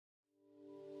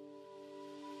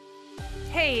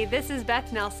Hey, this is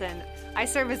Beth Nelson. I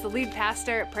serve as the lead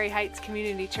pastor at Prairie Heights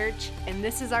Community Church, and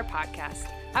this is our podcast.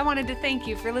 I wanted to thank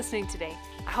you for listening today.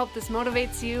 I hope this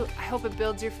motivates you, I hope it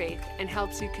builds your faith, and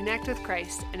helps you connect with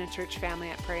Christ and a church family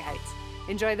at Prairie Heights.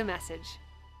 Enjoy the message.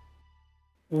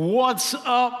 What's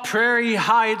up, Prairie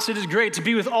Heights? It is great to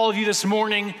be with all of you this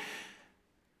morning.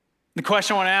 The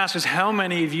question I want to ask is, how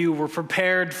many of you were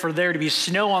prepared for there to be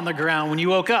snow on the ground when you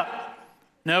woke up?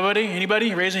 Nobody?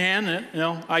 Anybody? Raise your hand.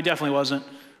 No, I definitely wasn't.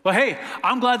 Well, hey,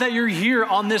 I'm glad that you're here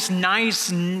on this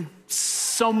nice,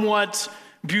 somewhat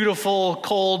beautiful,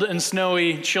 cold and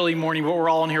snowy, chilly morning, but we're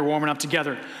all in here warming up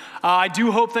together. I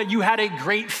do hope that you had a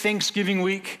great Thanksgiving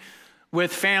week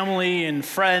with family and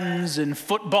friends and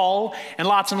football and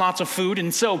lots of food.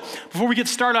 And so before we get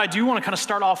started, I do want to kind of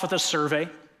start off with a survey.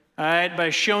 All right, by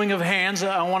showing of hands,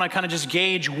 I want to kind of just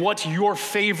gauge what your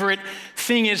favorite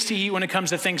thing is to eat when it comes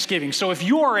to Thanksgiving. So if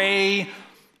you're a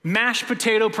mashed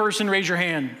potato person, raise your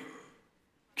hand.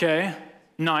 Okay,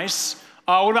 nice.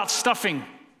 What about stuffing?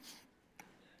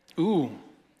 Ooh.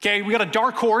 Okay, we got a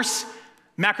dark horse,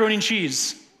 macaroni and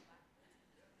cheese.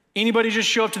 Anybody just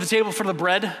show up to the table for the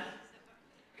bread?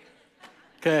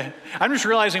 Okay, I'm just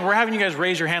realizing we're having you guys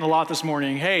raise your hand a lot this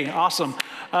morning. Hey, awesome.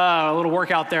 A little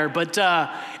workout there. But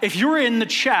if you're in the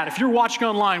chat, if you're watching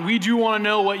online, we do want to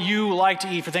know what you like to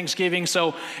eat for Thanksgiving.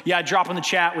 So yeah, drop in the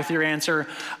chat with your answer.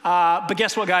 But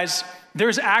guess what, guys?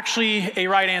 There's actually a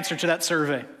right answer to that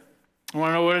survey. You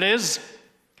want to know what it is?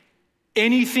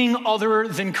 Anything other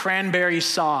than cranberry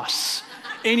sauce.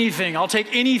 Anything. I'll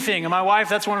take anything. And my wife,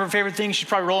 that's one of her favorite things. She's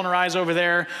probably rolling her eyes over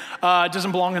there. It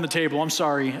doesn't belong on the table. I'm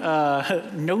sorry.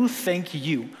 No thank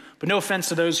you. But no offense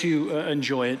to those who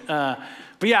enjoy it.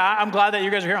 But yeah, I'm glad that you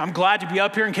guys are here. I'm glad to be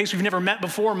up here. In case we've never met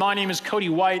before, my name is Cody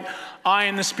White. I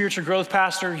am the spiritual growth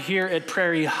pastor here at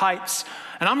Prairie Heights.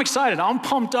 And I'm excited. I'm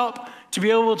pumped up to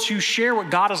be able to share what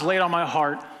God has laid on my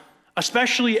heart,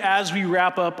 especially as we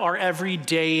wrap up our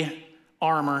Everyday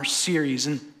Armor series.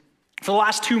 And for the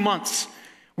last 2 months,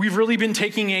 we've really been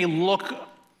taking a look,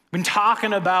 been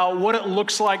talking about what it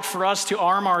looks like for us to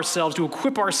arm ourselves, to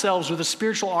equip ourselves with the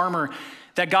spiritual armor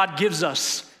that God gives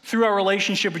us through our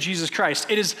relationship with Jesus Christ.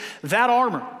 It is that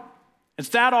armor. It's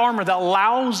that armor that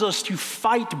allows us to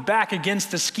fight back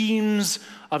against the schemes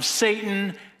of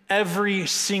Satan every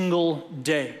single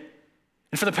day.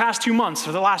 And for the past 2 months,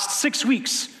 for the last 6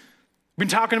 weeks, we've been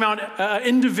talking about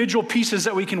individual pieces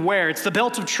that we can wear. It's the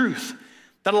belt of truth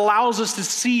that allows us to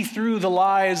see through the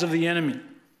lies of the enemy.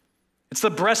 It's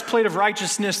the breastplate of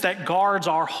righteousness that guards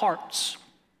our hearts.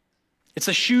 It's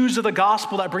the shoes of the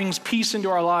gospel that brings peace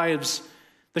into our lives.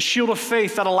 The shield of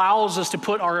faith that allows us to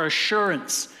put our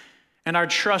assurance and our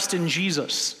trust in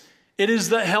Jesus. It is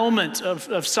the helmet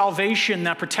of salvation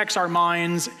that protects our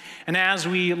minds. And as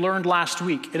we learned last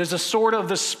week, it is a sword of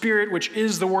the Spirit, which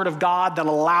is the word of God, that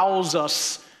allows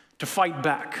us to fight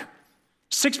back.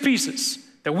 6 pieces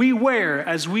that we wear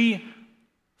as we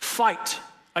fight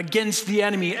against the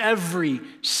enemy every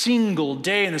single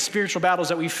day in the spiritual battles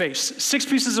that we face. 6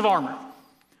 pieces of armor.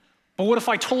 But what if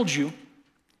I told you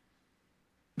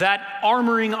that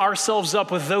armoring ourselves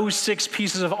up with those 6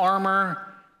 pieces of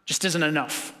armor just isn't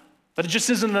enough? That it just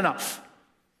isn't enough.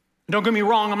 Don't get me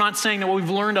wrong, I'm not saying that what we've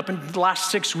learned up in the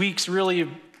last 6 weeks really have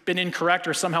been incorrect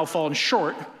or somehow fallen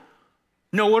short.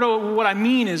 No, what I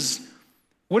mean is,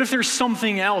 what if there's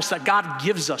something else that God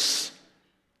gives us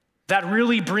that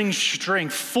really brings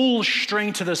strength, full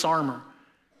strength to this armor?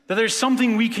 That there's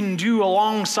something we can do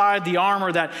alongside the armor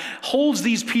that holds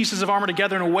these pieces of armor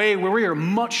together in a way where we are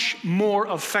much more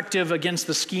effective against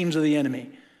the schemes of the enemy.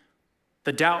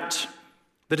 The doubt,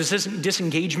 the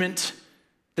disengagement,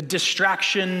 the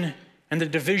distraction, and the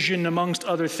division amongst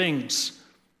other things.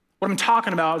 What I'm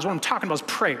talking about is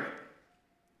prayer.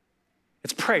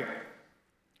 It's prayer.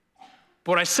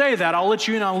 But when I say that, I'll let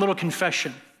you in on a little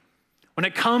confession. When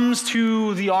it comes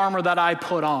to the armor that I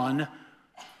put on,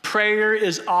 prayer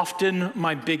is often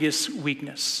my biggest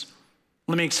weakness.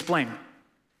 Let me explain.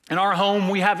 In our home,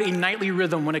 we have a nightly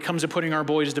rhythm when it comes to putting our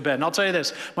boys to bed. And I'll tell you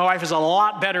this, my wife is a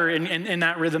lot better in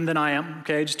that rhythm than I am,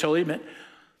 okay, just totally admit.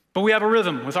 But we have a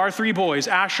rhythm with our 3 boys,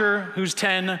 Asher, who's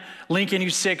 10, Lincoln,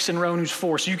 who's 6, and Rowan, who's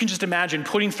 4. So you can just imagine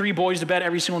putting 3 boys to bed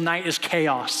every single night is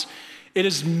chaos. It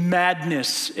is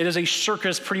madness. It is a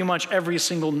circus pretty much every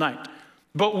single night.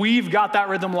 But we've got that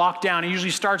rhythm locked down. It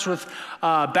usually starts with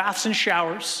baths and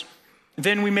showers.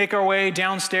 Then we make our way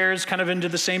downstairs kind of into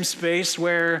the same space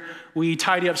where we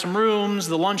tidy up some rooms,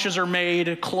 the lunches are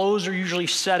made, clothes are usually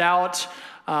set out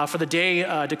for the day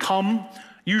to come.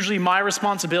 Usually my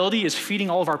responsibility is feeding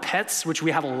all of our pets, which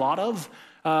we have a lot of.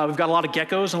 We've got a lot of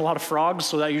geckos and a lot of frogs,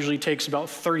 so that usually takes about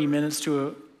 30 minutes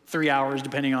to 3 hours,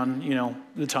 depending on,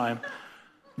 the time.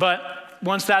 But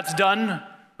once that's done,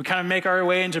 we kind of make our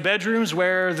way into bedrooms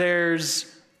where there's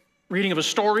reading of a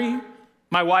story.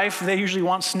 My wife, they usually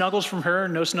want snuggles from her,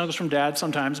 no snuggles from dad,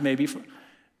 sometimes maybe.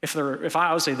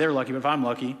 I would say they're lucky, but if I'm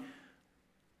lucky.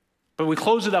 But we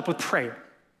close it up with prayer.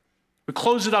 We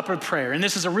close it up with prayer. And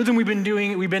this is a rhythm we've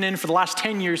been in for the last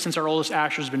 10 years since our oldest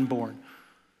Asher's been born.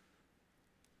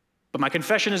 But my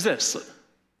confession is this.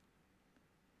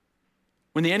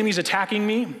 When the enemy's attacking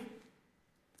me,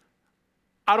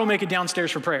 I don't make it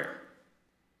downstairs for prayer.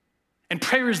 And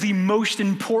prayer is the most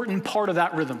important part of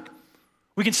that rhythm.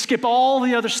 We can skip all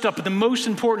the other stuff, but the most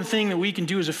important thing that we can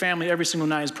do as a family every single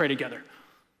night is pray together.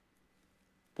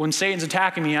 When Satan's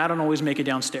attacking me, I don't always make it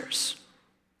downstairs.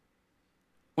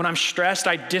 When I'm stressed,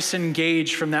 I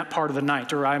disengage from that part of the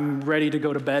night, or I'm ready to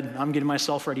go to bed. I'm getting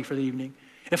myself ready for the evening.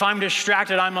 If I'm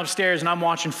distracted, I'm upstairs and I'm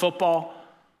watching football,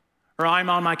 or I'm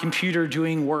on my computer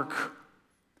doing work.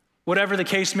 Whatever the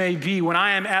case may be, when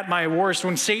I am at my worst,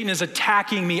 when Satan is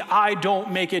attacking me, I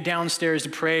don't make it downstairs to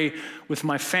pray with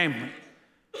my family.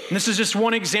 And this is just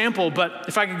one example, but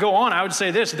if I could go on, I would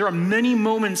say this. There are many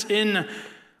moments in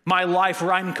my life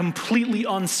where I'm completely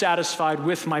unsatisfied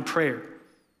with my prayer.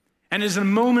 And it's the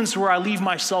moments where I leave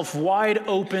myself wide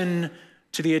open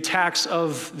to the attacks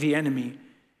of the enemy.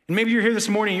 And maybe you're here this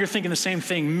morning and you're thinking the same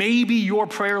thing. Maybe your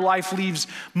prayer life leaves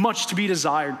much to be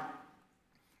desired.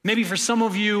 Maybe for some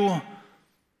of you,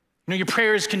 your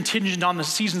prayer is contingent on the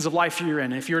seasons of life you're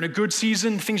in. If you're in a good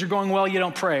season, things are going well, you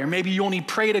don't pray. Or maybe you only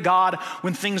pray to God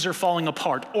when things are falling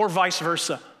apart, or vice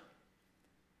versa.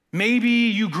 Maybe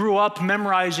you grew up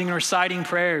memorizing and reciting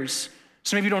prayers,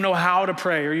 so maybe you don't know how to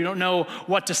pray, or you don't know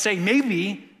what to say.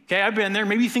 Maybe, okay, I've been there,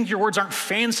 maybe you think your words aren't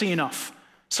fancy enough,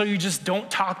 so you just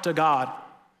don't talk to God.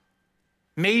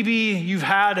 Maybe you've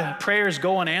had prayers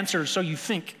go unanswered, so you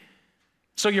think.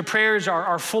 So your prayers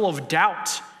are full of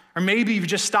doubt. Or maybe you've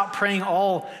just stopped praying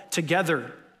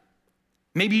altogether.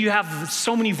 Maybe you have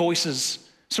so many voices,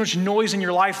 so much noise in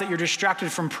your life that you're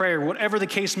distracted from prayer, whatever the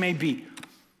case may be.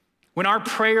 When our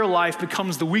prayer life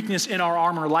becomes the weakness in our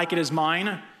armor, like it is mine,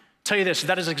 I'll tell you this,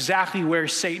 that is exactly where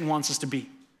Satan wants us to be.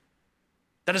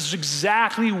 That is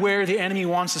exactly where the enemy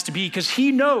wants us to be, because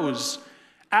he knows,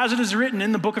 as it is written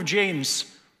in the book of James,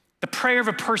 the prayer of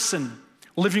a person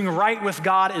living right with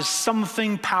God is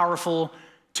something powerful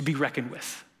to be reckoned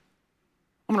with.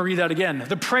 I'm going to read that again.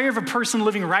 The prayer of a person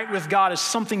living right with God is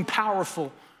something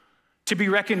powerful to be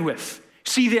reckoned with.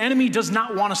 See, the enemy does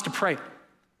not want us to pray.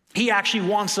 He actually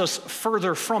wants us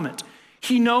further from it.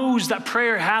 He knows that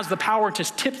prayer has the power to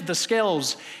tip the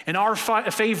scales in our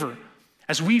favor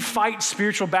as we fight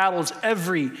spiritual battles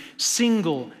every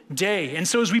single day. And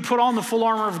so as we put on the full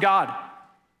armor of God,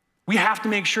 we have to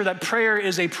make sure that prayer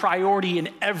is a priority in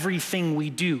everything we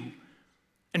do.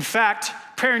 In fact,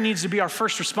 prayer needs to be our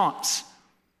first response,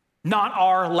 not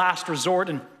our last resort.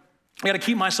 And I got to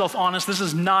keep myself honest. This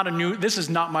is not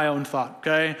my own thought,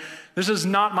 okay? This is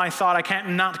not my thought. I can't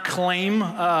not claim,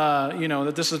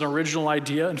 that this is an original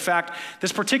idea. In fact,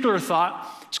 this particular thought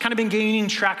has kind of been gaining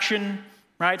traction,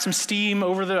 right? Some steam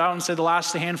over the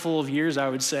last handful of years, I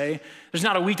would say. There's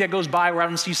not a week that goes by where I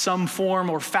don't see some form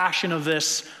or fashion of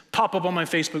this pop up on my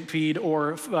Facebook feed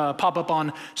or pop up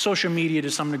on social media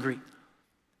to some degree.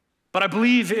 But I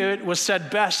believe it was said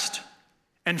best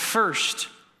and first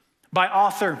by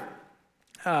author,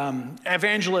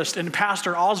 evangelist, and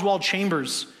pastor Oswald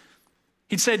Chambers.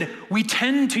 He said, we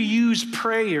tend to use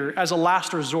prayer as a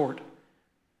last resort,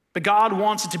 but God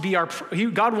wants it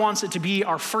to be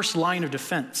our first line of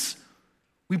defense.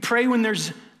 We pray when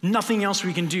there's nothing else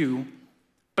we can do,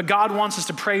 but God wants us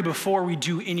to pray before we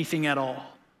do anything at all.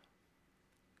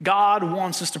 God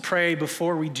wants us to pray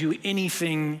before we do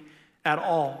anything at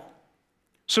all.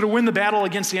 So to win the battle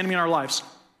against the enemy in our lives,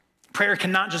 prayer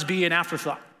cannot just be an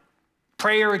afterthought.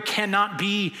 Prayer cannot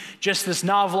be just this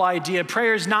novel idea.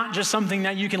 Prayer is not just something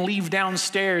that you can leave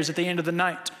downstairs at the end of the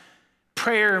night.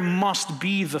 Prayer must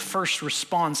be the first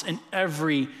response in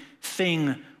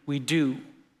everything we do.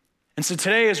 And so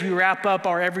today, as we wrap up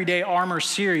our Everyday Armor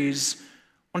series, I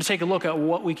want to take a look at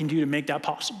what we can do to make that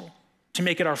possible, to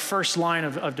make it our first line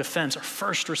of defense, our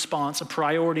first response, a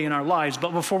priority in our lives.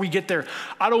 But before we get there,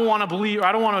 I don't want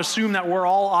to assume that we're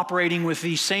all operating with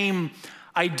the same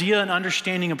idea and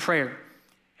understanding of prayer.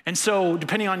 And so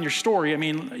depending on your story,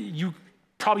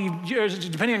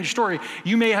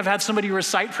 you may have had somebody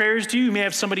recite prayers to you, you may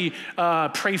have somebody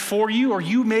pray for you, or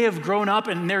you may have grown up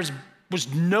and there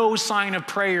was no sign of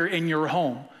prayer in your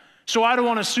home. So I don't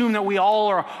want to assume that we all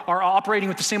are operating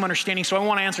with the same understanding. So I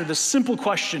want to answer this simple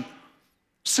question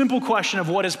of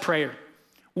what is prayer?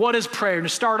 What is prayer? To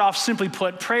start off, simply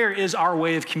put, prayer is our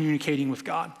way of communicating with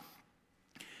God.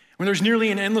 when there's nearly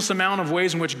an endless amount of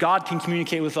ways in which God can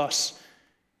communicate with us.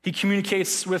 He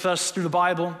communicates with us through the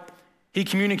Bible. He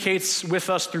communicates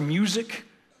with us through music.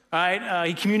 Right?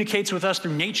 He communicates with us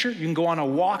through nature. You can go on a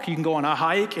walk, you can go on a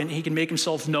hike, and he can make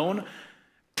himself known.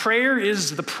 Prayer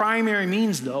is the primary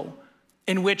means, though,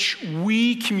 in which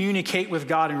we communicate with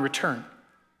God in return.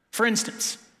 For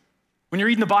instance, when you're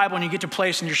reading the Bible and you get to a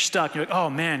place and you're stuck, you're like, oh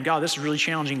man, God, this is really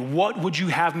challenging. What would you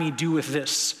have me do with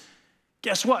this?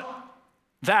 Guess what?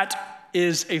 That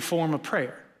is a form of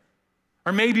prayer.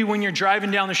 Or maybe when you're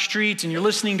driving down the street and you're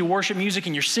listening to worship music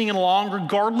and you're singing along,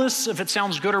 regardless if it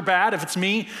sounds good or bad, if it's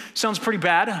me, it sounds pretty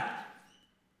bad,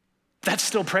 that's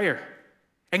still prayer.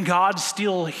 And God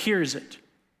still hears it.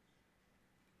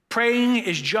 Praying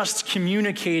is just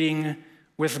communicating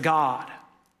with God.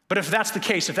 But if that's the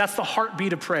case, if that's the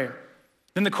heartbeat of prayer,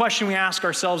 then the question we ask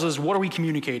ourselves is, what are we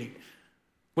communicating?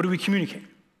 What do we communicate?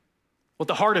 Well, at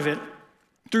the heart of it,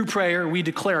 through prayer, we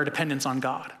declare our dependence on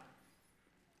God.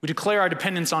 We declare our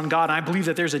dependence on God, and I believe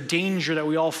that there's a danger that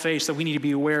we all face that we need to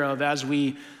be aware of as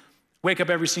we wake up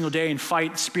every single day and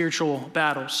fight spiritual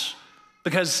battles.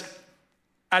 Because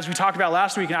as we talked about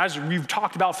last week, and as we've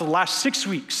talked about for the last 6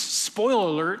 weeks, spoiler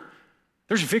alert,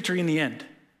 there's victory in the end.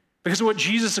 Because of what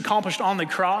Jesus accomplished on the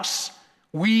cross,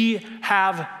 we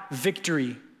have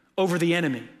victory over the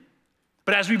enemy.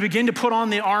 But as we begin to put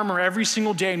on the armor every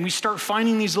single day and we start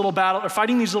fighting these little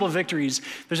victories,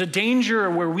 there's a danger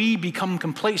where we become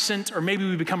complacent or maybe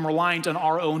we become reliant on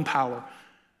our own power.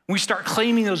 We start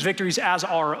claiming those victories as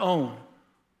our own.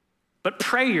 But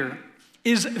prayer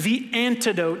is the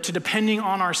antidote to depending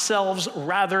on ourselves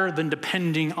rather than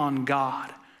depending on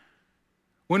God.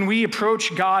 When we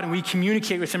approach God and we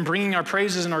communicate with him, bringing our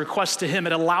praises and our requests to him,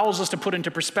 it allows us to put into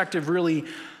perspective really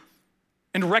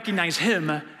and recognize him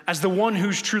as the one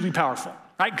who's truly powerful,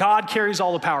 right? God carries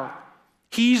all the power.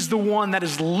 He's the one that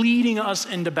is leading us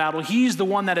into battle. He's the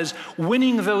one that is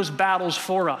winning those battles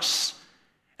for us.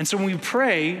 And so when we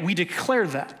pray, we declare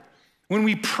that. When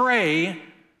we pray,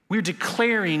 we're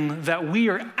declaring that we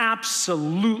are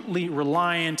absolutely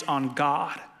reliant on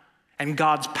God and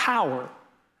God's power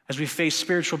as we face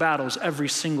spiritual battles every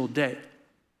single day.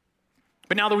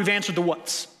 But now that we've answered the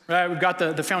what's, right? We've got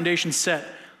the foundation set.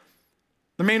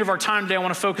 The remainder of our time today, I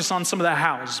want to focus on some of the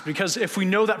hows, because if we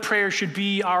know that prayer should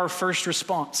be our first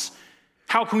response,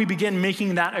 how can we begin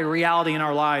making that a reality in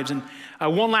our lives? And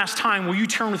one last time, will you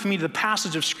turn with me to the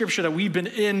passage of scripture that we've been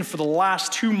in for the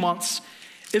last 2 months?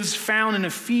 It is found in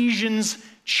Ephesians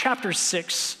chapter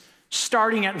 6,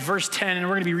 starting at verse 10, and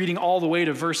we're going to be reading all the way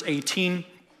to verse 18.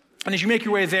 And as you make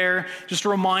your way there, just to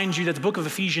remind you that the book of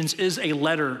Ephesians is a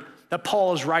letter that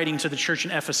Paul is writing to the church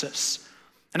in Ephesus.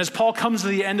 And as Paul comes to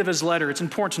the end of his letter, it's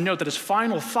important to note that his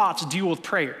final thoughts deal with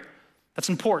prayer. That's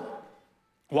important.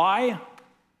 Why?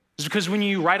 It's because when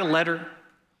you write a letter,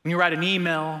 when you write an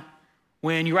email,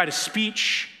 when you write a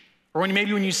speech, or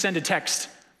maybe when you send a text,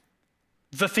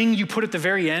 the thing you put at the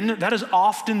very end, that is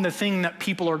often the thing that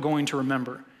people are going to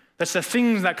remember. That's the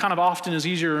thing that kind of often is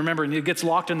easier to remember and it gets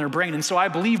locked in their brain. And so I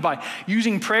believe by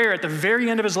using prayer at the very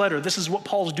end of his letter, this is what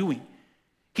Paul's doing.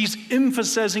 He's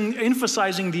emphasizing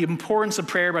the importance of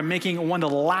prayer by making it one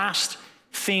of the last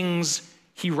things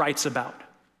he writes about,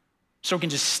 so it can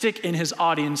just stick in his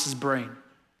audience's brain.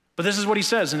 But this is what he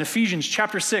says in Ephesians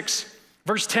chapter 6,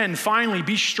 verse 10, finally,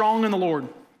 be strong in the Lord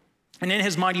and in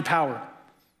his mighty power.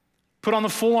 Put on the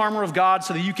full armor of God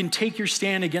so that you can take your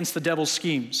stand against the devil's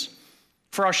schemes.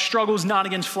 For our struggle is not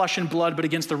against flesh and blood, but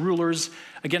against the rulers,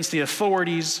 against the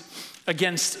authorities,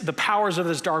 against the powers of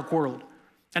this dark world,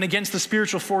 and against the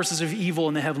spiritual forces of evil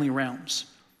in the heavenly realms.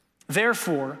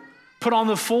 Therefore, put on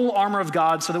the full armor of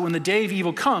God so that when the day of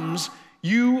evil comes,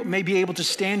 you may be able to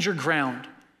stand your ground,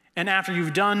 and after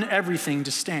you've done everything,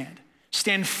 to stand.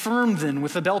 Stand firm then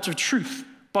with the belt of truth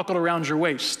buckled around your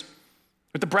waist,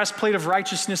 with the breastplate of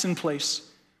righteousness in place,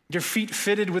 with your feet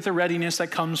fitted with the readiness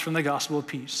that comes from the gospel of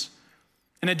peace.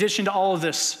 In addition to all of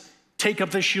this, take up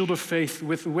the shield of faith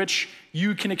with which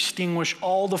you can extinguish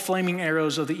all the flaming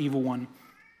arrows of the evil one.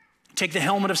 Take the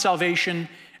helmet of salvation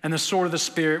and the sword of the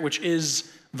Spirit, which is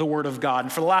the word of God.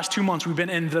 And for the last 2 months, we've been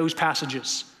in those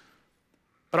passages.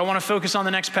 But I want to focus on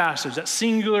the next passage, that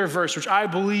singular verse, which I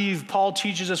believe Paul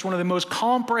teaches us one of the most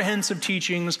comprehensive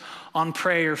teachings on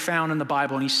prayer found in the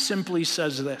Bible. And he simply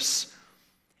says this,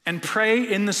 and pray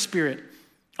in the Spirit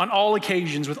on all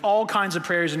occasions with all kinds of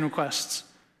prayers and requests.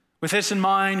 With this in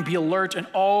mind, be alert and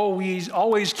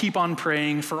always keep on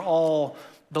praying for all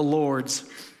the Lord's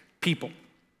people.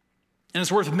 And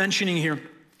it's worth mentioning here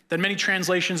that many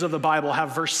translations of the Bible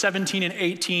have verse 17 and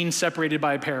 18 separated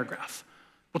by a paragraph.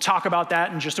 We'll talk about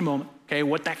that in just a moment, okay,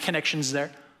 what that connection's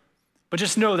there. But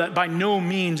just know that by no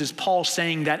means is Paul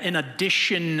saying that in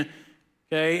addition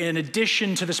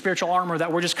to the spiritual armor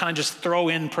that we're just kind of just throw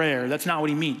in prayer. That's not what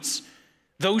he means.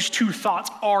 Those two thoughts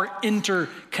are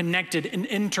interconnected and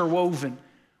interwoven.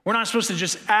 We're not supposed to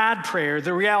just add prayer.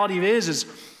 The reality is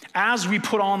as we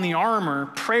put on the armor,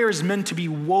 prayer is meant to be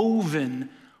woven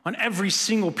on every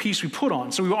single piece we put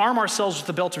on. So we arm ourselves with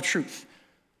the belt of truth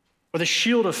or the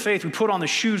shield of faith. We put on the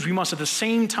shoes. We must at the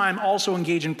same time also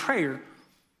engage in prayer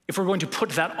if we're going to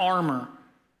put that armor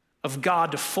of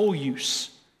God to full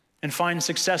use and find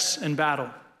success in battle.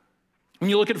 When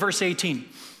you look at verse 18,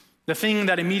 the thing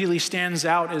that immediately stands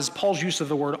out is Paul's use of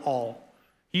the word all.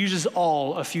 He uses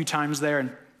all a few times there, and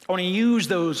I want to use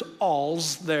those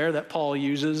alls there that Paul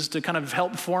uses to kind of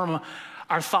help form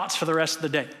our thoughts for the rest of the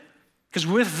day. Because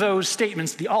with those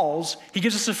statements, the alls, he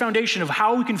gives us a foundation of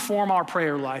how we can form our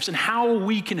prayer lives and how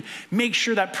we can make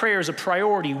sure that prayer is a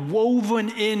priority woven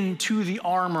into the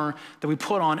armor that we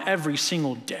put on every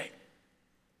single day.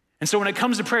 And so when it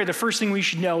comes to prayer, the first thing we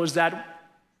should know is that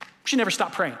we should never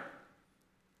stop praying.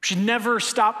 We should never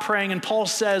stop praying. And Paul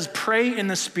says, pray in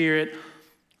the Spirit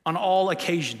on all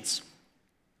occasions.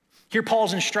 Here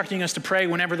Paul's instructing us to pray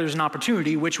whenever there's an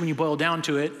opportunity, which when you boil down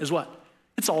to it is what?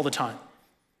 It's all the time.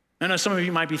 I know some of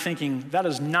you might be thinking, that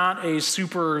is not a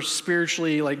super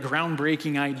spiritually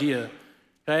groundbreaking idea,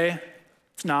 okay?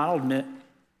 It's not, I'll admit.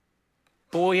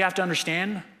 But what you have to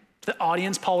understand, the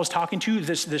audience Paul was talking to,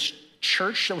 this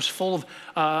church that was full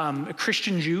of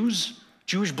Christian Jews,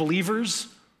 Jewish believers,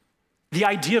 the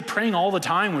idea of praying all the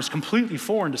time was completely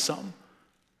foreign to some.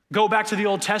 Go back to the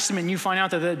Old Testament and you find out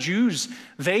that the Jews,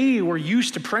 they were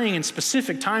used to praying in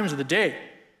specific times of the day.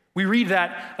 We read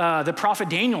that the prophet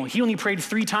Daniel, he only prayed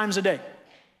 3 times a day.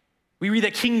 We read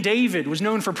that King David was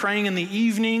known for praying in the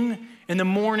evening, in the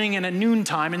morning, and at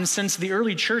noontime. And since the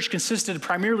early church consisted of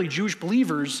primarily Jewish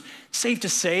believers, safe to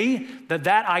say that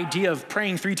that idea of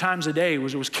praying 3 times a day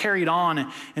was carried on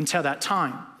until that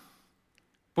time.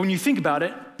 But when you think about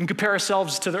it and compare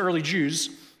ourselves to the early Jews,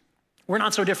 we're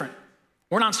not so different.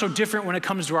 We're not so different when it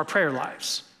comes to our prayer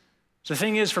lives. So the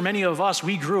thing is, for many of us,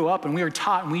 we grew up and we were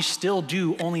taught and we still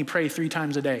do only pray 3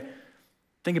 times a day.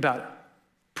 Think about it.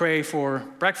 Pray for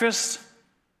breakfast,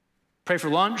 pray for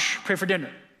lunch, pray for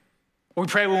dinner. Or we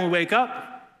pray when we wake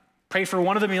up, pray for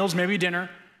one of the meals, maybe dinner,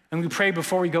 and we pray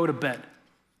before we go to bed.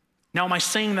 Now, am I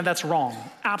saying that that's wrong?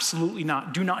 Absolutely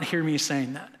not. Do not hear me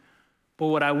saying that. But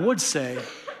what I would say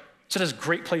is it is a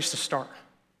great place to start.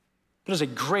 It is a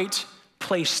great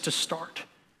place to start.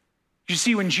 You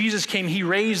see, when Jesus came, he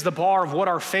raised the bar of what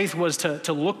our faith was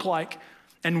to look like.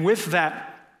 And with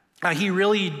that, he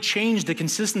really changed the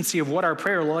consistency of what our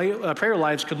prayer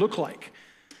lives could look like.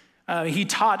 He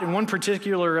taught in one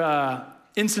particular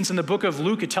instance in the book of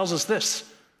Luke, it tells us this.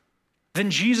 Then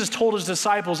Jesus told his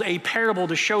disciples a parable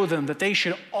to show them that they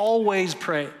should always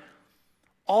pray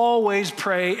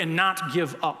and not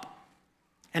give up.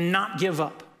 And not give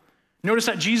up. Notice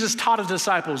that Jesus taught his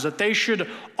disciples that they should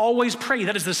always pray.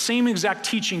 That is the same exact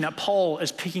teaching that Paul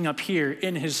is picking up here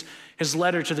in his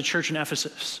letter to the church in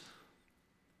Ephesus.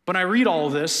 When I read all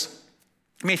of this,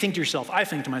 you may think to yourself, I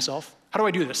think to myself, how do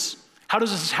I do this? How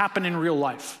does this happen in real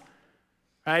life?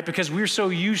 Right? Because we're so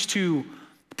used to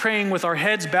praying with our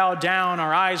heads bowed down,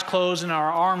 our eyes closed, and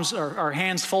our arms, our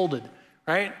hands folded,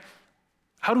 right?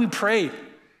 How do we pray?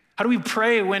 How do we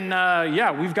pray when,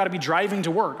 we've got to be driving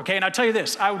to work, okay? And I'll tell you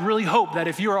this, I would really hope that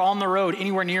if you are on the road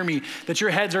anywhere near me, that your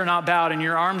heads are not bowed and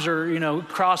your arms are,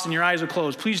 crossed and your eyes are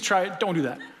closed. Please don't do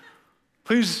that.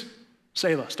 Please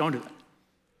save us, don't do that.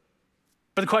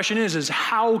 But the question is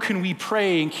how can we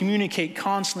pray and communicate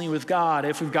constantly with God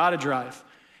if we've got to drive,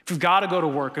 if we've got to go to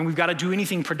work, and we've got to do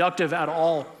anything productive at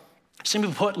all?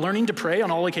 Simply put, learning to pray on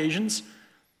all occasions,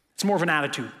 it's more of an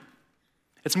attitude.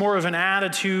 It's more of an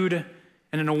attitude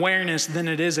and an awareness than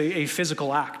it is a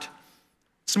physical act.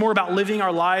 It's more about living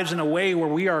our lives in a way where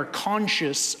we are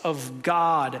conscious of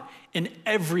God in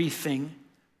everything,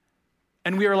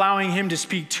 and we are allowing him to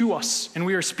speak to us, and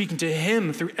we are speaking to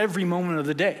him through every moment of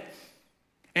the day.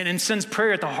 And since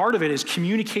prayer at the heart of it is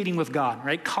communicating with God,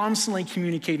 right? Constantly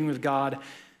communicating with God,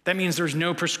 that means there's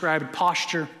no prescribed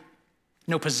posture,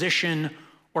 no position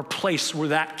or place where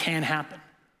that can happen.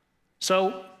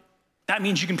 So that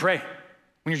means you can pray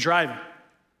when you're driving.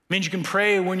 It means you can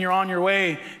pray when you're on your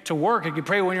way to work. You can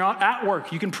pray when you're at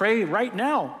work. You can pray right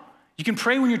now. You can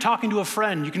pray when you're talking to a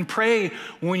friend. You can pray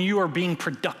when you are being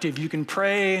productive. You can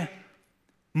pray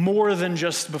more than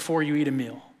just before you eat a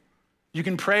meal. You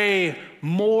can pray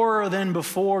more than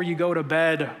before you go to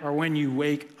bed or when you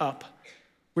wake up.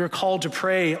 We're called to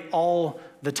pray all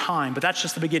the time, but that's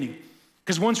just the beginning.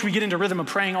 Because once we get into rhythm of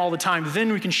praying all the time,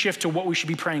 then we can shift to what we should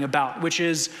be praying about, which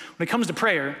is when it comes to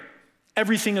prayer,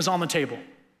 everything is on the table.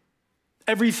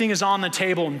 Everything is on the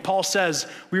table. And Paul says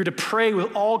we are to pray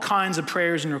with all kinds of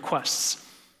prayers and requests.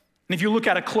 And if you look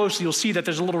at it closely, you'll see that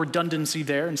there's a little redundancy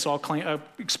there. And so I'll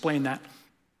explain that.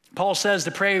 Paul says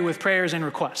to pray with prayers and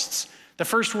requests. The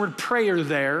first word prayer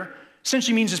there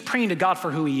essentially means it's praying to God for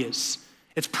who he is.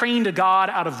 It's praying to God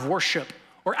out of worship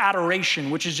or adoration,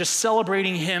 which is just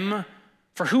celebrating him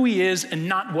for who he is and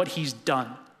not what he's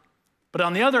done. But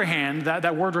on the other hand,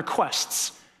 that word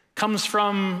requests comes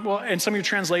from, well, in some of your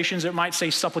translations, it might say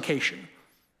supplication.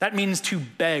 That means to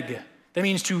beg. That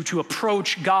means to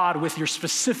approach God with your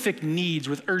specific needs,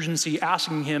 with urgency,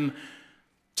 asking him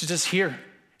to just hear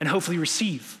and hopefully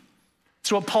receive.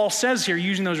 So what Paul says here,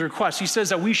 using those requests, he says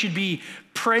that we should be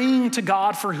praying to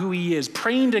God for who he is,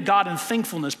 praying to God in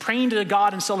thankfulness, praying to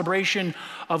God in celebration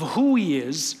of who he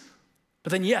is.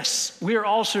 But then, yes, we are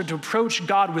also to approach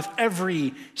God with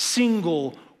every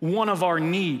single one of our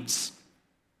needs.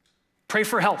 Pray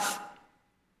for health.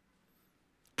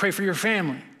 Pray for your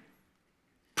family.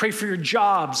 Pray for your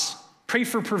jobs. Pray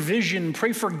for provision.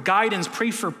 Pray for guidance.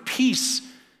 Pray for peace.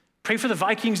 Pray for the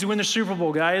Vikings to win the Super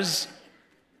Bowl, guys.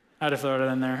 I had to throw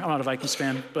that in there. I'm not a Vikings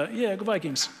fan, but yeah, go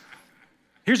Vikings.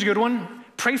 Here's a good one.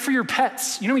 Pray for your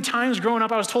pets. You know how many times growing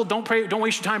up I was told, don't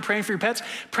waste your time praying for your pets?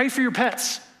 Pray for your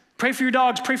pets. Pray for your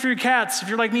dogs, pray for your cats. If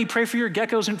you're like me, pray for your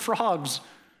geckos and frogs.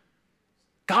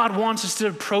 God wants us to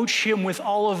approach him with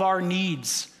all of our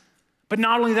needs. But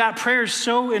not only that, prayer is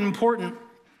so important,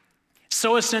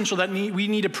 so essential that we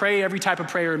need to pray every type of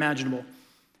prayer imaginable.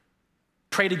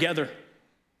 Pray together,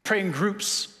 pray in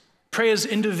groups, pray as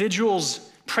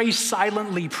individuals, pray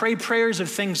silently, pray prayers of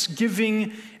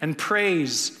thanksgiving and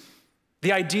praise.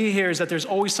 The idea here is that there's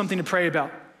always something to pray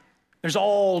about. There's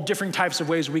all different types of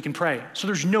ways we can pray. So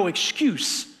there's no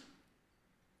excuse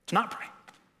to not pray.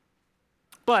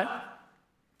 But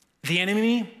the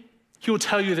enemy, he will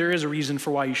tell you there is a reason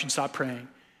for why you should stop praying.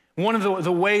 One of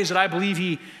the ways that I believe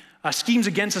he schemes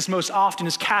against us most often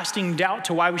is casting doubt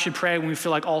to why we should pray when we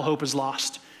feel like all hope is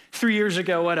lost. 3 years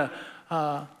ago at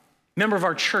a member of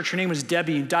our church, her name was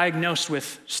Debbie, diagnosed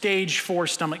with stage 4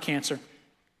 stomach cancer.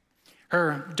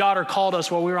 Her daughter called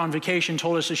us while we were on vacation,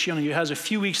 told us that she only has a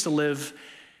few weeks to live.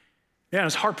 Yeah, it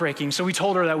was heartbreaking. So we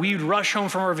told her that we would rush home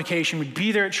from our vacation, we'd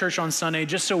be there at church on Sunday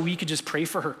just so we could just pray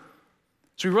for her.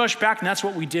 So we rushed back, and that's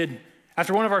what we did.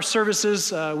 After one of our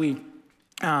services, we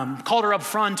called her up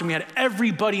front, and we had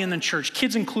everybody in the church,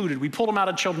 kids included. We pulled them out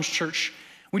of children's church.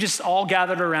 We just all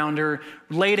gathered around her,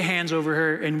 laid hands over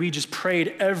her, and we just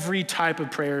prayed every type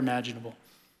of prayer imaginable.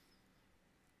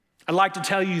 I'd like to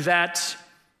tell you that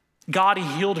God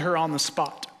healed her on the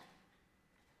spot,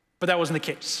 but that wasn't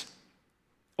the case.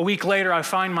 A week later, I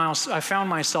found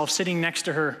myself sitting next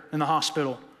to her in the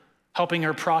hospital, helping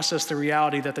her process the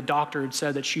reality that the doctor had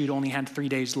said that she had only had 3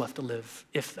 days left to live,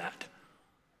 if that.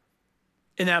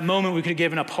 In that moment, we could have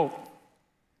given up hope.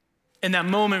 In that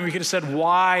moment, we could have said,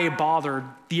 why bother?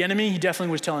 The enemy, he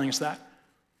definitely was telling us that.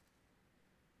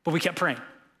 But we kept praying.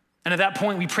 And at that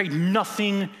point, we prayed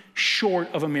nothing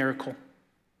short of a miracle.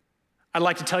 I'd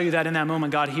like to tell you that in that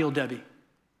moment, God healed Debbie.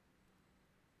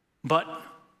 But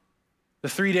the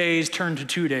 3 days turned to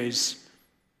 2 days.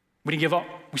 We didn't give up.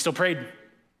 We still prayed.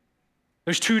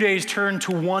 Those 2 days turned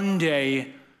to 1 day.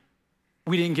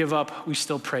 We didn't give up. We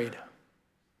still prayed.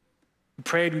 We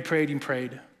prayed, we prayed, and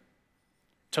prayed.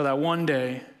 Until that 1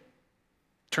 day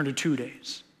turned to 2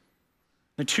 days.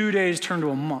 The 2 days turned to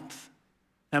a month.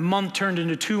 That month turned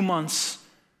into 2 months,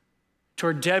 to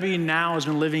where Debbie now has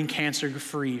been living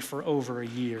cancer-free for over a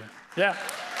year. Yeah.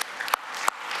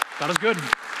 God is good.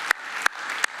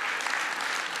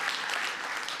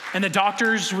 And the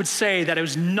doctors would say that it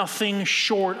was nothing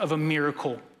short of a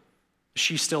miracle.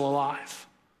 She's still alive.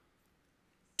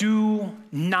 Do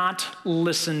not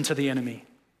listen to the enemy.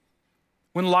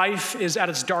 When life is at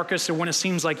its darkest, or when it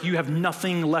seems like you have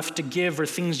nothing left to give or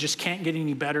things just can't get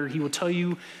any better, he will tell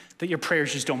you that your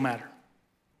prayers just don't matter.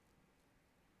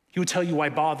 He will tell you why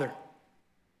bother.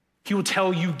 He will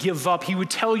tell you give up. He would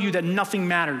tell you that nothing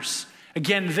matters.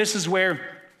 Again, this is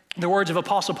where the words of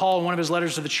Apostle Paul in one of his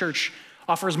letters to the church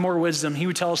offers more wisdom. He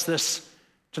would tell us this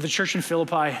to the church in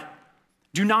Philippi: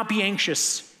 do not be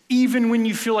anxious, even when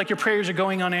you feel like your prayers are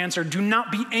going unanswered. Do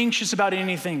not be anxious about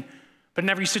anything, but in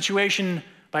every situation,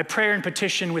 by prayer and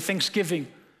petition with thanksgiving,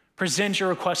 present your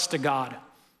requests to God.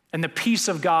 And the peace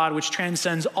of God, which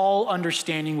transcends all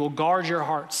understanding, will guard your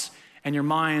hearts and your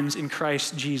minds in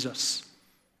Christ Jesus.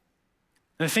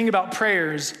 And the thing about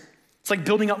prayers, it's like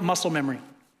building up muscle memory.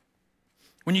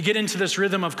 When you get into this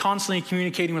rhythm of constantly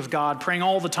communicating with God, praying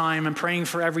all the time and praying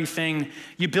for everything,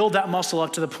 you build that muscle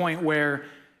up to the point where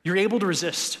you're able to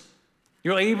resist.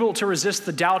 You're able to resist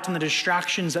the doubt and the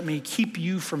distractions that may keep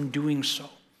you from doing so.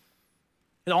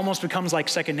 It almost becomes like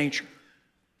second nature.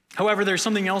 However, there's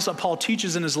something else that Paul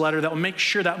teaches in his letter that will make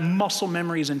sure that muscle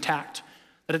memory is intact,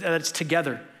 that it's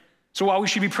together. So while we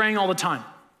should be praying all the time,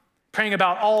 praying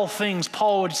about all things,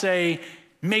 Paul would say,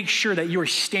 make sure that you're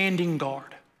standing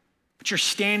guard. But you're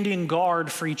standing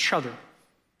guard for each other.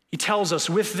 He tells us,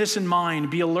 with this in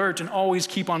mind, be alert and always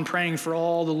keep on praying for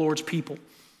all the Lord's people.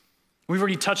 We've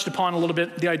already touched upon a little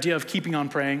bit the idea of keeping on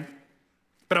praying,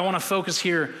 but I want to focus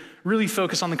here, really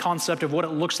focus on the concept of what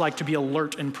it looks like to be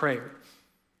alert in prayer.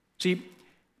 See,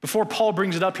 before Paul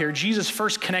brings it up here, Jesus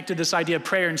first connected this idea of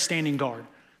prayer and standing guard.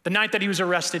 The night that he was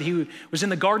arrested, he was in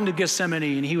the Garden of Gethsemane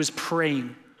and he was praying. You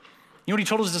know what he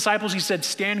told his disciples? He said,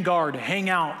 stand guard,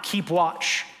 hang out, keep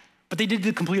watch. But they did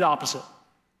the complete opposite. You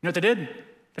know what they did?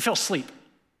 They fell asleep,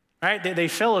 right? They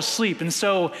fell asleep. And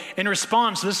so in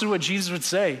response, this is what Jesus would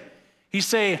say. He'd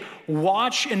say,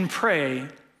 watch and pray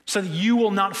so that you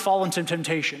will not fall into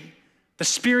temptation. The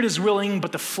spirit is willing,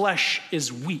 but the flesh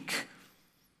is weak.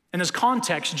 In this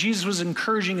context, Jesus was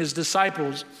encouraging his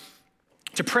disciples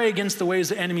to pray against the ways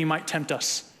the enemy might tempt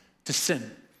us to sin.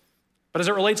 But as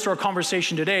it relates to our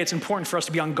conversation today, it's important for us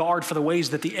to be on guard for the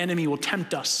ways that the enemy will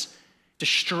tempt us,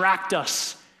 distract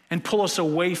us, and pull us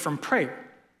away from prayer.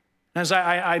 As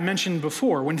I mentioned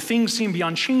before, when things seem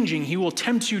beyond changing, he will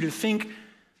tempt you to think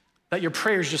that your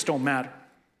prayers just don't matter.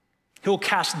 He will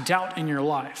cast doubt in your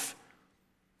life.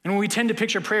 And when we tend to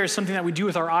picture prayer as something that we do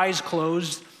with our eyes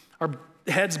closed, our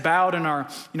heads bowed, and our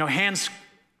hands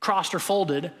crossed or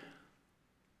folded,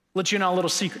 let you know a little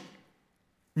secret.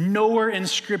 Nowhere in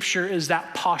Scripture is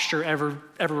that posture ever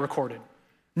recorded.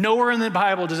 Nowhere in the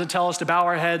Bible does it tell us to bow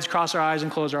our heads, cross our eyes,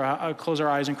 and close our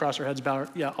eyes and cross our heads,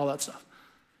 all that stuff.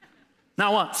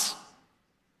 Not once.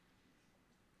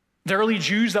 The early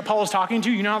Jews that Paul was talking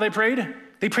to, you know how they prayed?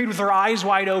 They prayed with their eyes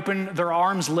wide open, their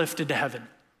arms lifted to heaven.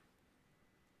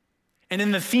 And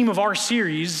in the theme of our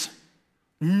series,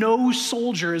 no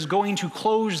soldier is going to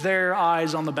close their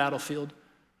eyes on the battlefield.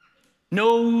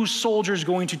 No soldier is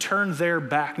going to turn their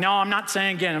back. Now, I'm not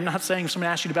saying if someone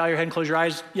asks you to bow your head and close your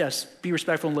eyes, yes, be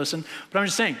respectful and listen. But I'm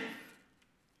just saying,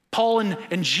 Paul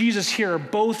and Jesus here are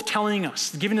both telling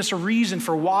us, giving us a reason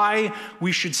for why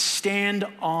we should stand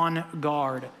on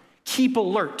guard. Keep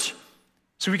alert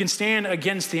so we can stand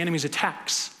against the enemy's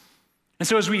attacks. And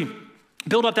so as we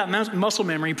build up that muscle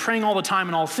memory, praying all the time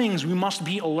in all things, we must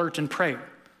be alert in prayer.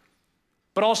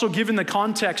 But also, given the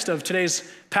context of today's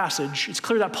passage, it's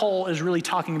clear that Paul is really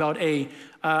talking about an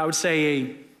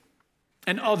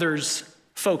others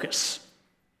focus.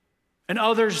 An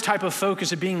others type of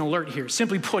focus of being alert here.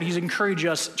 Simply put, he's encouraging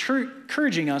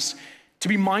us to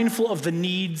be mindful of the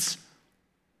needs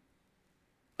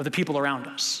of the people around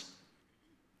us.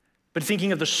 But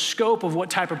thinking of the scope of what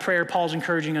type of prayer Paul's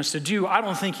encouraging us to do, I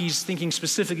don't think he's thinking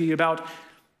specifically about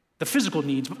the physical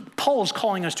needs. Paul is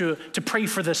calling us to pray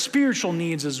for the spiritual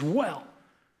needs as well.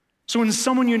 So when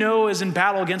someone you know is in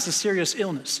battle against a serious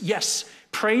illness, yes,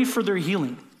 pray for their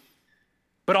healing,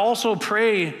 but also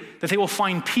pray that they will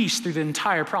find peace through the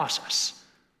entire process.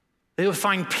 They will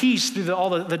find peace through all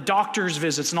the doctor's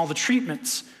visits and all the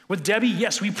treatments. With Debbie,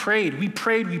 yes, we prayed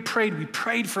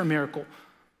for a miracle.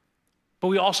 But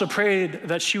we also prayed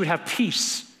that she would have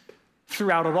peace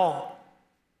throughout it all.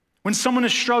 When someone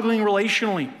is struggling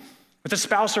relationally with a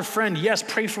spouse or friend, yes,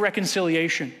 pray for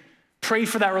reconciliation. Pray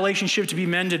for that relationship to be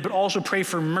mended, but also pray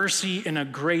for mercy and a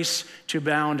grace to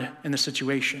abound in the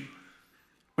situation.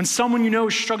 When someone you know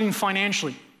is struggling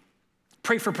financially,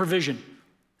 pray for provision.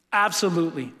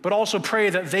 Absolutely. But also pray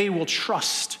that they will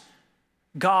trust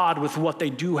God with what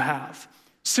they do have.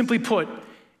 Simply put,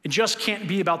 it just can't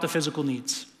be about the physical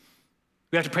needs.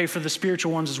 We have to pray for the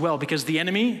spiritual ones as well, because the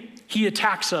enemy, he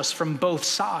attacks us from both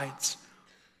sides.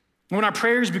 When our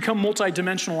prayers become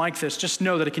multidimensional like this, just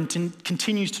know that it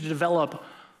continues to develop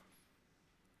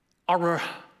our,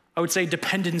 I would say,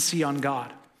 dependency on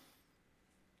God.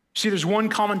 See, there's one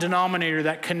common denominator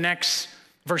that connects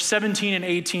verse 17 and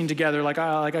 18 together, like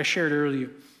I shared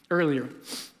earlier.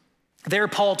 There,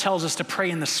 Paul tells us to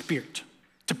pray in the Spirit,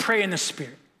 to pray in the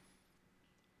Spirit.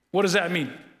 What does that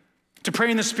mean? To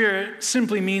pray in the Spirit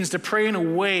simply means to pray in a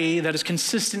way that is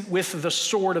consistent with the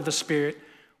sword of the Spirit,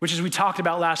 which, as we talked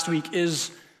about last week, is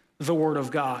the Word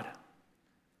of God.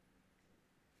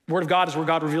 The Word of God is where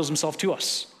God reveals himself to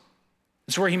us.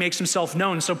 It's where he makes himself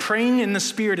known. So praying in the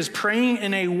Spirit is praying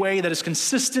in a way that is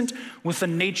consistent with the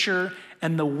nature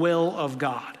and the will of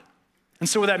God. And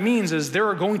so what that means is there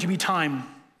are going to be times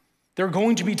There are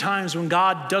going to be times when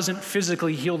God doesn't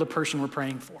physically heal the person we're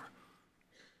praying for.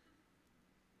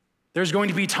 There's going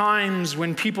to be times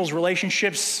when people's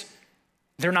relationships,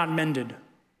 they're not mended.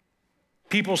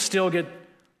 People still get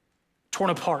torn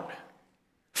apart.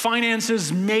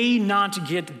 Finances may not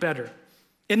get better.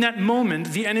 In that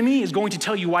moment, the enemy is going to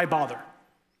tell you, why bother?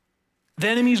 The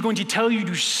enemy is going to tell you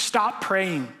to stop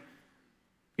praying.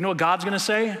 You know what God's going to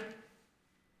say?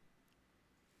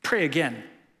 Pray again.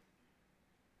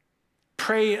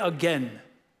 Pray again.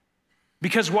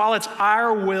 Because while it's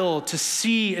our will to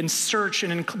see and search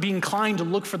and be inclined to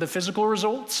look for the physical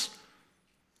results,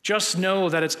 just know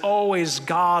that it's always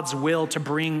God's will to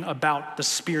bring about the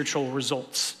spiritual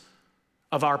results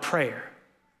of our prayer.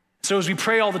 So as we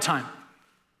pray all the time,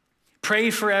 pray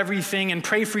for everything and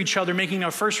pray for each other, making our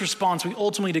first response, we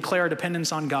ultimately declare our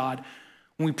dependence on God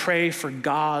when we pray for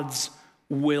God's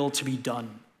will to be done.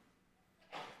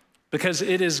 Because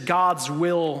it is God's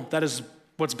will that is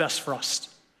what's best for us.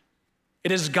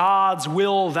 It is God's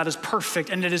will that is perfect,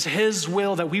 and it is his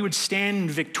will that we would stand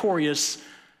victorious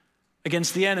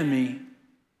against the enemy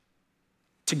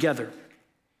together.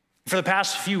 For the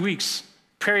past few weeks,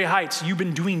 Prairie Heights, you've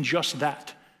been doing just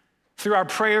that. Through our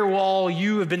prayer wall,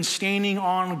 you have been standing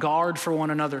on guard for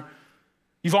one another.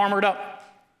 You've armored up.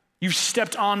 You've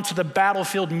stepped onto the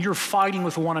battlefield and you're fighting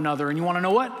with one another. And you want to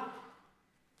know what?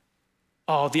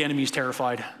 Oh, the enemy's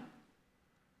terrified.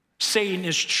 Satan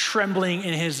is trembling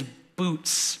in his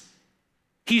boots.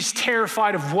 He's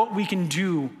terrified of what we can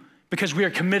do because we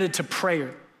are committed to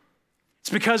prayer. It's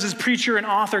because, as preacher and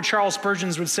author Charles Spurgeon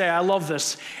would say, I love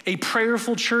this, a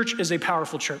prayerful church is a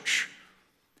powerful church.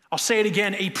 I'll say it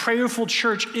again, a prayerful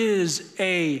church is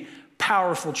a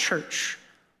powerful church.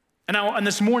 And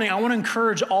this morning, I want to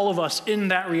encourage all of us in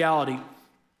that reality.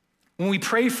 When we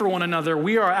pray for one another,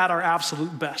 we are at our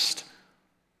absolute best.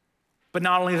 But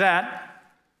not only that,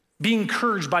 be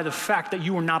encouraged by the fact that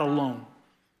you are not alone.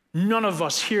 None of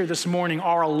us here this morning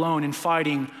are alone in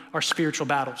fighting our spiritual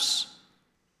battles.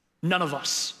 None of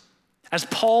us. As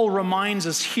Paul reminds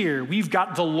us here, we've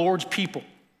got the Lord's people,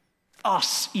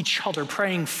 us, each other,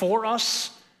 praying for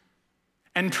us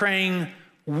and praying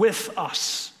with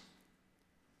us.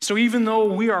 So even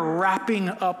though we are wrapping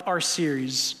up our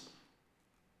series,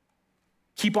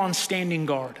 keep on standing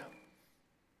guard.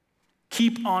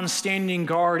 Keep on standing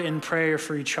guard in prayer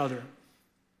for each other.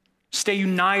 Stay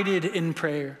united in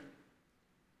prayer.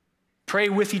 Pray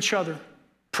with each other.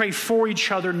 Pray for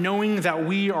each other, knowing that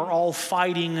we are all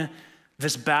fighting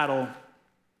this battle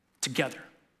together.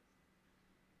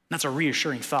 That's a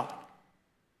reassuring thought.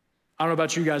 I don't know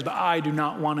about you guys, but I do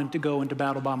not want to go into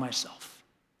battle by myself.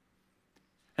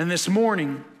 And this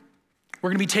morning, we're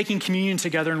going to be taking communion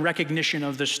together in recognition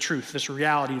of this truth, this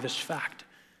reality, this fact.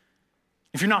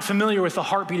 If you're not familiar with the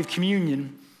heartbeat of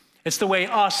communion, it's the way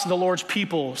us, the Lord's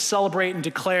people, celebrate and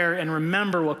declare and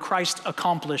remember what Christ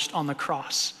accomplished on the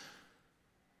cross.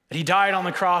 That he died on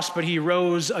the cross, but he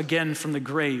rose again from the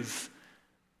grave.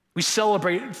 We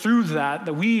celebrate through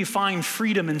that we find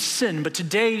freedom in sin, but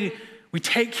today we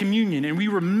take communion and we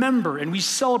remember and we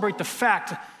celebrate the fact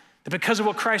that because of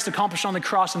what Christ accomplished on the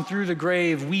cross and through the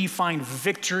grave, we find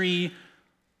victory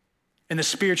in the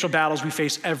spiritual battles we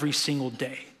face every single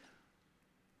day.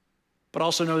 But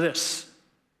also know this,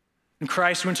 when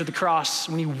Christ went to the cross,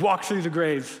 when he walked through the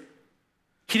grave,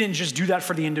 he didn't just do that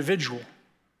for the individual.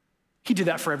 He did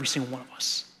that for every single one of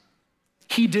us.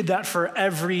 He did that for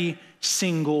every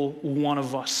single one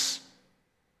of us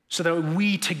so that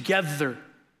we together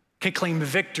can claim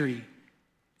victory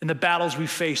in the battles we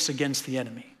face against the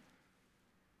enemy.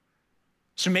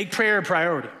 So make prayer a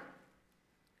priority.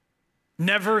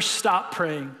 Never stop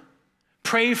praying.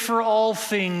 Pray for all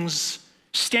things.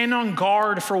 Stand on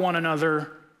guard for one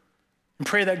another and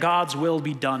pray that God's will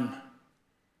be done.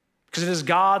 Because it is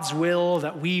God's will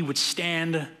that we would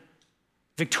stand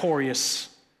victorious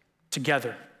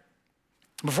together.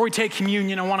 Before we take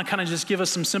communion, I want to kind of just give us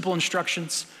some simple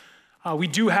instructions. We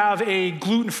do have a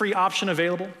gluten-free option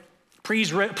available.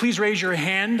 Please raise your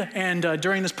hand, and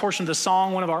during this portion of the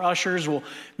song, one of our ushers will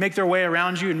make their way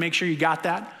around you and make sure you got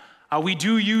that. We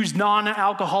do use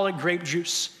non-alcoholic grape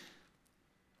juice.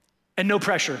 And no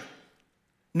pressure.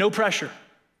 No pressure.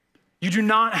 You do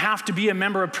not have to be a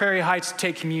member of Prairie Heights to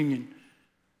take communion.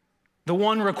 The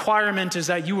one requirement is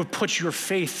that you would put your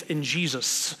faith in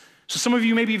Jesus. So some of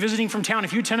you may be visiting from town.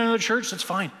 If you attend another church, that's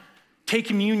fine. Take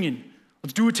communion.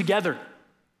 Let's do it together.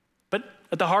 But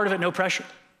at the heart of it, no pressure.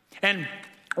 And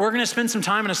we're going to spend some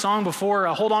time in a song before.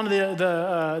 Hold on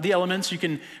to the elements. You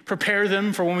can prepare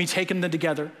them for when we take them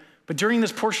together. But during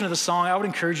this portion of the song, I would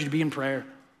encourage you to be in prayer.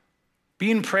 Be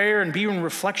in prayer and be in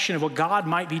reflection of what God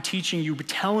might be teaching you,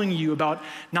 telling you about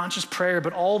not just prayer,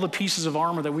 but all the pieces of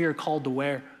armor that we are called to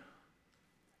wear.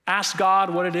 Ask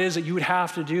God what it is that you would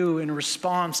have to do in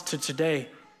response to today,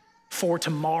 for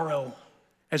tomorrow,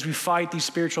 as we fight these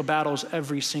spiritual battles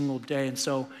every single day. And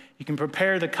so you can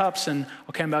prepare the cups, and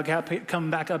I'll come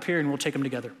back up here and we'll take them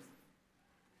together.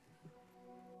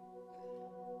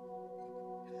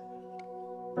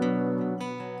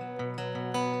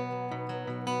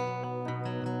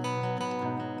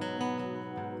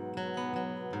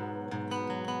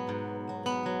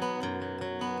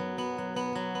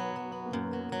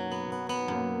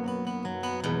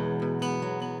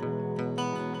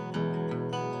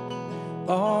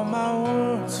 All my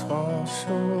words fall short.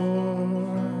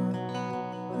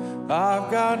 I've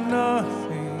got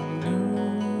nothing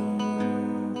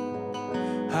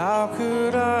new. How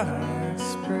could I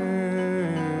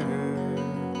express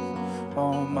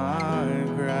all my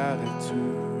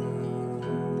gratitude?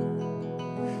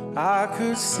 I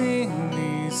could sing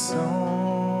these songs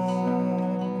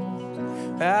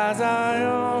as I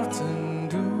often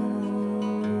do.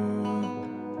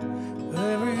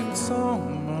 Every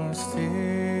song must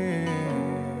end,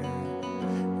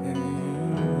 and you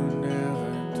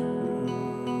never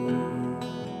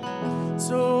do.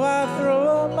 So I throw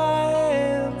up my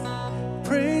hands,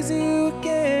 praise you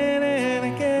again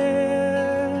and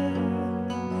again.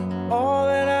 All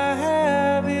that I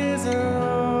have is a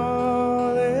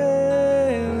hallelujah,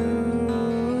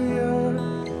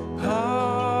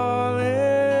 hallelujah.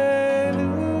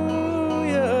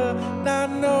 Now I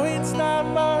know it's not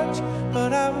much,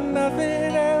 but I've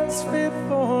nothing else fit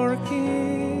for a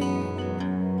king,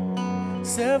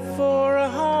 except for a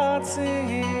heart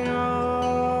singing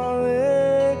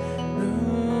hallelujah,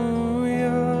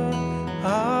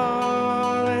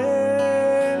 hallelujah.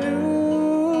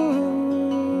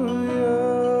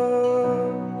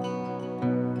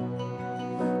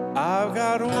 I've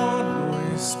got one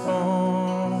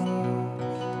response,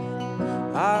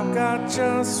 I've got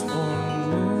just one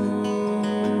move.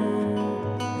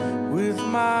 With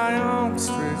my arms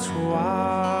stretched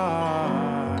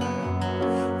wide,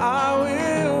 I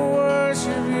will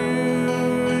worship you,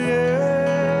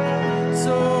 yeah.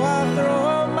 So I throw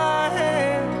up my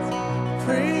hands,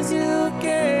 praise you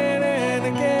again and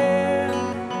again.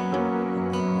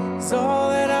 'Cause all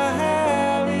that I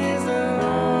have is a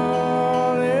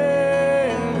hallelujah,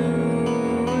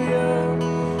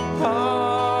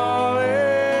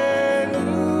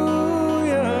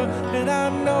 hallelujah. And I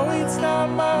know it's not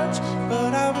much,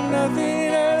 but I've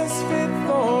nothing else fit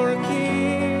for a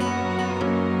king,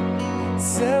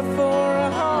 except for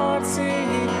a heart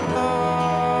singing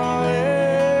hallelujah,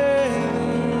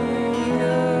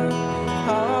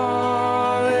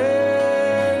 hallelujah.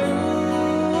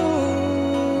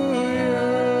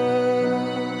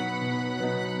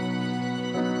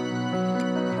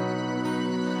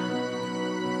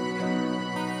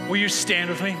 Will you stand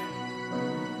with me?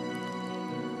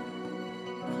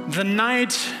 The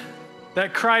night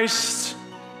that Christ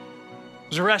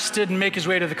was arrested and make his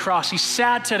way to the cross, he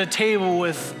sat at a table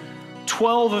with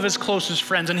 12 of his closest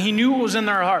friends, and he knew what was in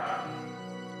their heart.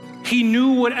 He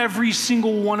knew what every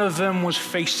single one of them was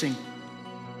facing: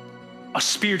 a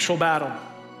spiritual battle.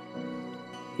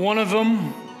 One of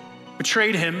them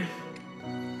betrayed him.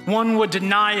 One would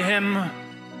deny him.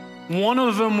 One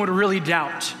of them would really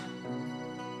doubt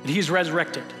that he's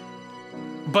resurrected.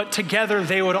 But together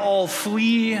they would all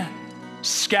flee,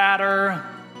 scatter,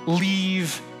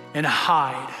 leave, and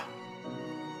hide.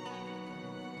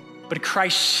 But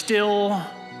Christ still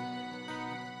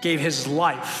gave his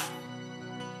life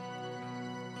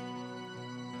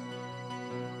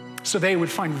so they would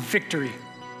find victory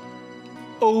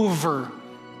over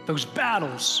those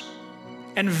battles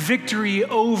and victory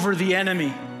over the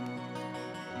enemy.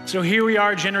 So here we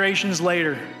are generations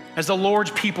later, as the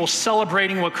Lord's people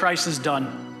celebrating what Christ has done.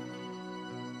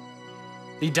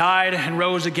 He died and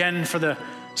rose again for the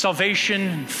salvation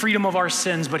and freedom of our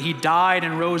sins, but he died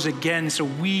and rose again so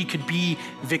we could be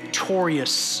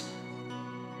victorious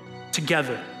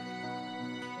together.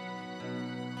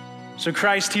 So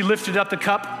Christ, he lifted up the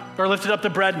cup, or lifted up the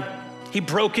bread. He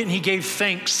broke it and he gave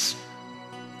thanks.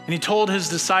 And he told his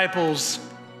disciples,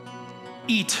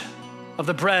 "Eat of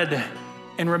the bread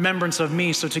in remembrance of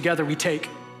me." So together we take.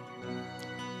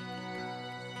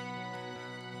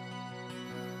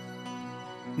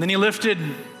 And then he lifted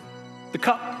the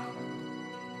cup.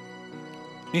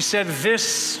 And he said,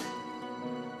 "This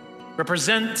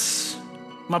represents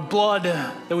my blood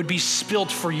that would be spilt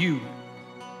for you,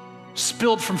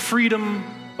 spilled from freedom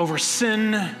over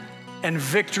sin and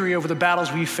victory over the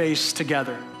battles we face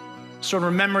together." So in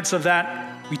remembrance of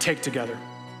that, we take together.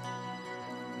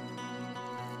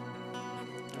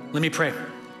 Let me pray.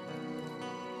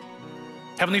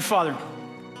 Heavenly Father,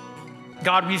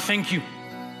 God, we thank you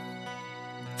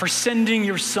for sending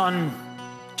your Son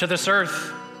to this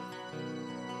earth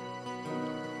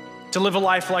to live a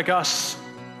life like us,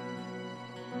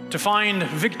 to find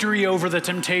victory over the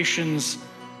temptations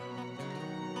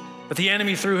that the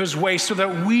enemy threw his way, so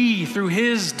that we, through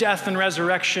his death and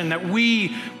resurrection, that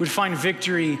we would find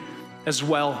victory as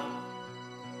well.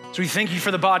 So we thank you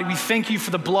for the body. We thank you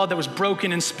for the blood that was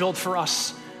broken and spilled for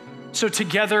us. So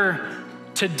together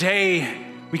today,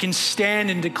 we can stand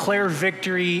and declare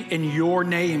victory in your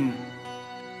name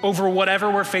over whatever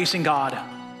we're facing, God.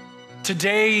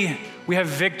 Today, we have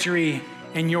victory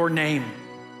in your name.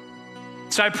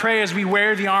 So I pray as we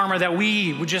wear the armor that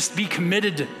we would just be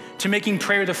committed to making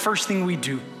prayer the first thing we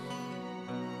do.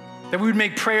 That we would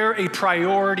make prayer a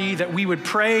priority, that we would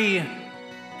pray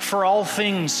for all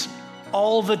things,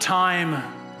 all the time,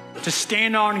 to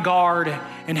stand on guard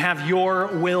and have your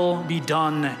will be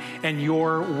done, and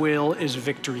your will is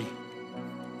victory.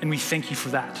 And we thank you for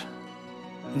that.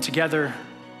 And together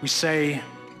we say,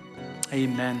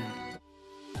 amen.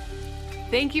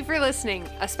 Thank you for listening.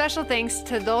 A special thanks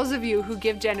to those of you who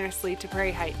give generously to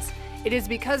Prairie Heights. It is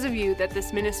because of you that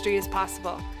this ministry is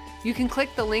possible. You can click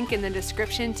the link in the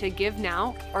description to give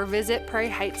now, or visit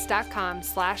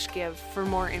prairieheights.com/give for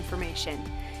more information.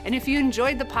 And if you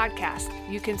enjoyed the podcast,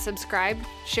 you can subscribe,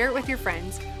 share it with your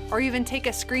friends, or even take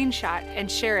a screenshot and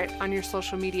share it on your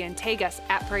social media and tag us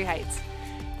at Prairie Heights.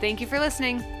 Thank you for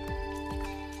listening.